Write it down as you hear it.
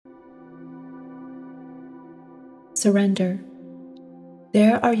Surrender.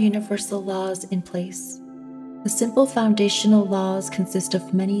 There are universal laws in place. The simple foundational laws consist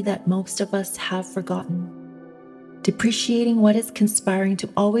of many that most of us have forgotten. Depreciating what is conspiring to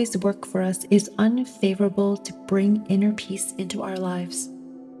always work for us is unfavorable to bring inner peace into our lives.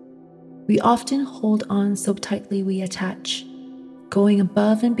 We often hold on so tightly we attach, going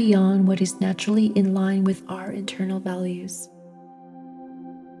above and beyond what is naturally in line with our internal values.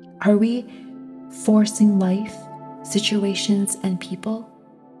 Are we forcing life, situations, and people,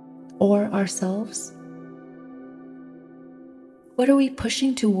 or ourselves? What are we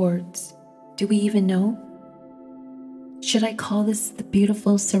pushing towards? Do we even know? Should I call this the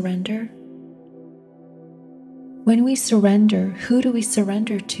beautiful surrender? When we surrender, who do we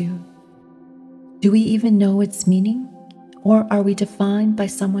surrender to? Do we even know its meaning? Or are we defined by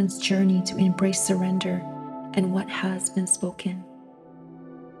someone's journey to embrace surrender and what has been spoken?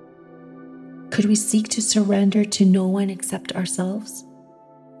 Could we seek to surrender to no one except ourselves?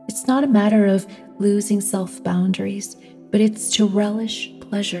 It's not a matter of losing self-boundaries, but it's to relish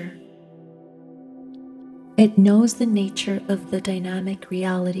pleasure. It knows the nature of the dynamic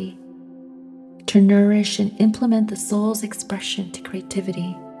reality, to nourish and implement the soul's expression to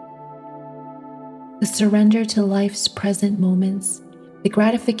creativity. The surrender to life's present moments, the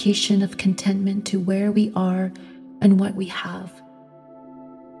gratification of contentment to where we are and what we have.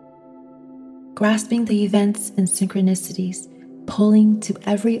 Grasping the events and synchronicities, pulling to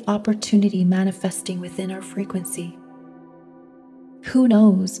every opportunity manifesting within our frequency. Who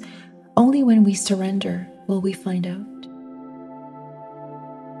knows? Only when we surrender will we find out.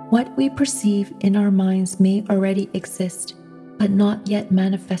 What we perceive in our minds may already exist, but not yet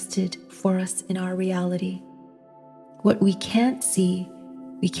manifested for us in our reality. What we can't see,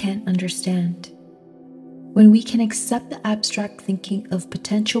 we can't understand. When we can accept the abstract thinking of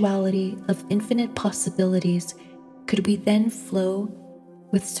potentiality, of infinite possibilities, could we then flow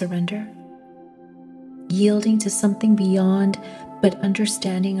with surrender? Yielding to something beyond, but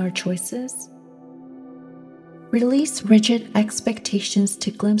understanding our choices? Release rigid expectations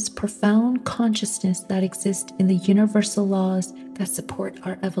to glimpse profound consciousness that exists in the universal laws that support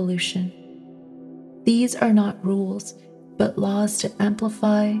our evolution. These are not rules, but laws to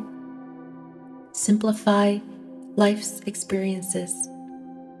amplify, simplify life's experiences.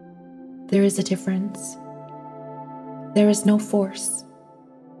 There is a difference. There is no force.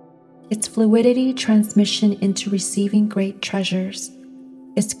 Its fluidity transmission into receiving great treasures,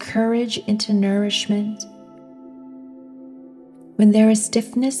 its courage into nourishment. When there is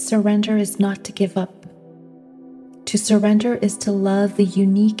stiffness, surrender is not to give up. To surrender is to love the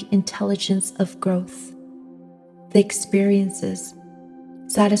unique intelligence of growth, the experiences,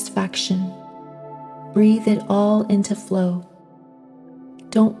 satisfaction. Breathe it all into flow.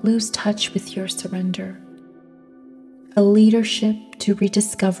 Don't lose touch with your surrender. A leadership to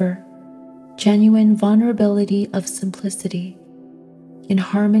rediscover genuine vulnerability of simplicity in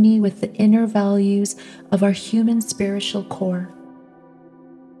harmony with the inner values of our human spiritual core.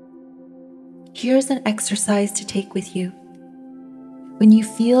 Here's an exercise to take with you. When you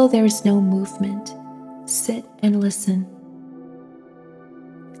feel there is no movement, sit and listen.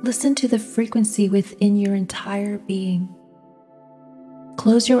 Listen to the frequency within your entire being.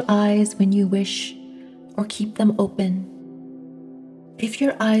 Close your eyes when you wish, or keep them open. If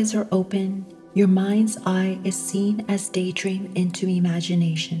your eyes are open, your mind's eye is seen as daydream into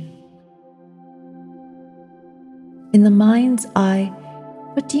imagination. In the mind's eye,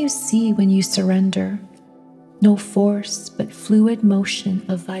 what do you see when you surrender? No force, but fluid motion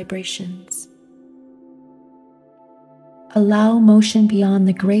of vibrations. Allow motion beyond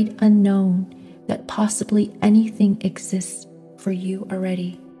the great unknown that possibly anything exists for you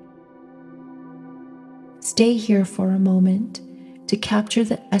already. Stay here for a moment to capture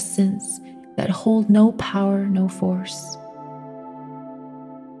the essence that hold no power, no force.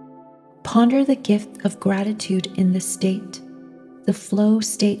 Ponder the gift of gratitude in this state, the flow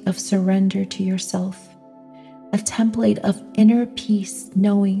state of surrender to yourself, a template of inner peace,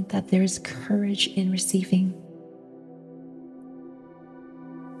 knowing that there is courage in receiving.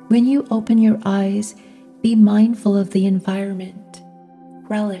 When you open your eyes, be mindful of the environment.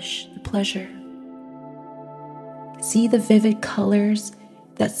 Relish the pleasure. See the vivid colors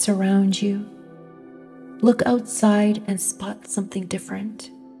that surround you. Look outside and spot something different.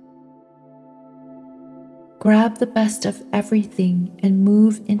 Grab the best of everything and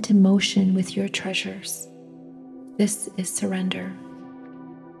move into motion with your treasures. This is surrender.